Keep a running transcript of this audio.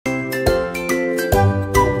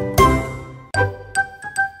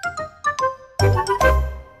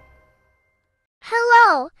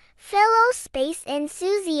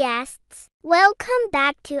Welcome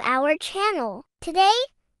back to our channel. Today,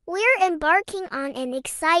 we're embarking on an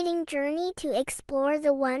exciting journey to explore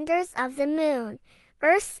the wonders of the moon,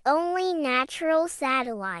 Earth's only natural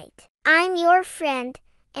satellite. I'm your friend,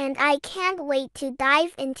 and I can't wait to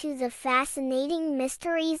dive into the fascinating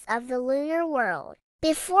mysteries of the lunar world.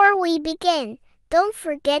 Before we begin, don't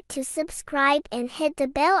forget to subscribe and hit the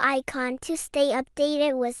bell icon to stay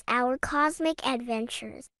updated with our cosmic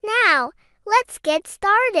adventures. Now, let's get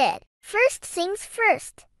started. First things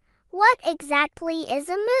first. What exactly is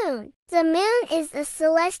a moon? The moon is a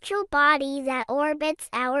celestial body that orbits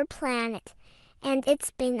our planet, and it's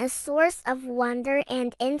been a source of wonder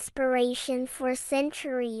and inspiration for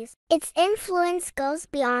centuries. Its influence goes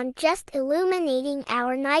beyond just illuminating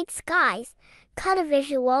our night skies.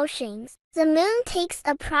 Visuals. The moon takes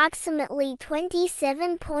approximately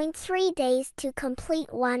 27.3 days to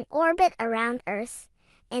complete one orbit around Earth,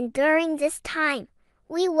 and during this time,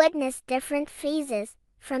 we witness different phases,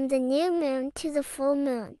 from the new moon to the full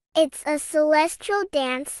moon. It's a celestial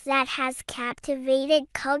dance that has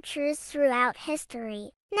captivated cultures throughout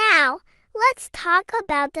history. Now, let's talk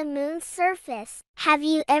about the moon's surface. Have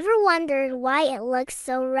you ever wondered why it looks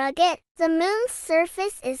so rugged? The moon's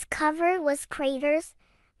surface is covered with craters,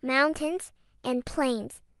 mountains, and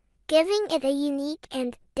plains, giving it a unique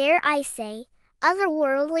and, dare I say,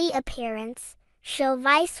 otherworldly appearance.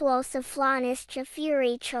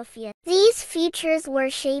 These features were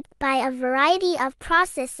shaped by a variety of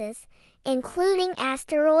processes, including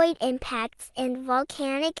asteroid impacts and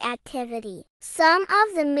volcanic activity. Some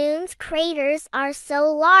of the moon's craters are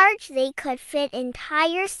so large they could fit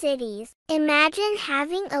entire cities. Imagine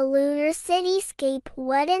having a lunar cityscape.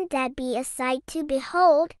 Wouldn't that be a sight to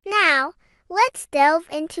behold? Now, let's delve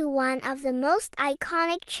into one of the most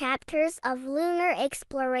iconic chapters of lunar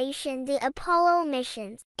exploration, the Apollo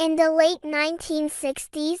missions. In the late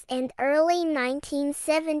 1960s and early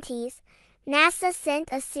 1970s, NASA sent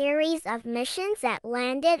a series of missions that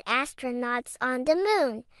landed astronauts on the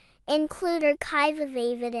moon, including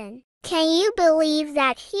Relive. Can you believe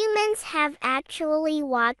that humans have actually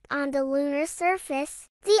walked on the lunar surface?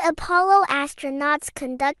 The Apollo astronauts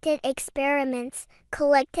conducted experiments,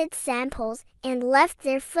 collected samples, and left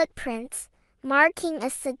their footprints, marking a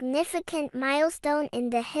significant milestone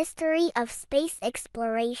in the history of space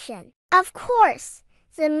exploration. Of course,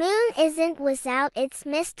 the moon isn't without its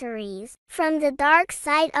mysteries. From the dark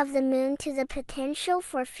side of the moon to the potential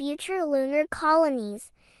for future lunar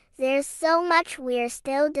colonies, there's so much we're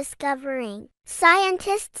still discovering.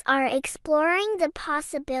 Scientists are exploring the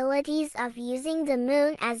possibilities of using the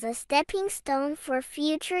moon as a stepping stone for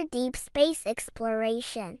future deep space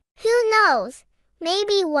exploration. Who knows?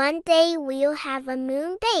 Maybe one day we'll have a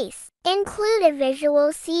moon base. Include a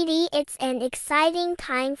visual CD. It's an exciting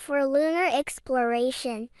time for lunar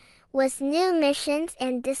exploration, with new missions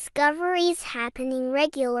and discoveries happening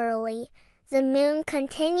regularly. The moon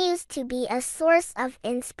continues to be a source of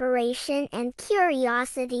inspiration and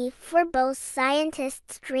curiosity for both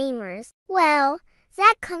scientists and dreamers. Well,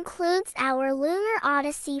 that concludes our Lunar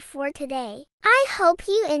Odyssey for today. I hope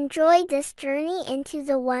you enjoyed this journey into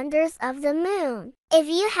the wonders of the moon. If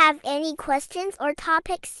you have any questions or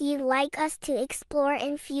topics you'd like us to explore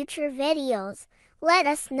in future videos, let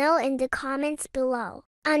us know in the comments below.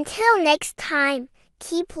 Until next time,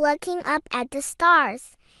 keep looking up at the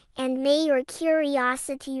stars, and may your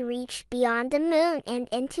curiosity reach beyond the moon and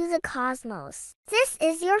into the cosmos. This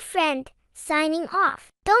is your friend, signing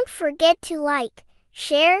off. Don't forget to like,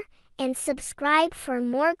 share, and subscribe for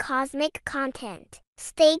more cosmic content.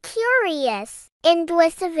 Stay curious, and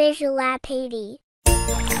with the visual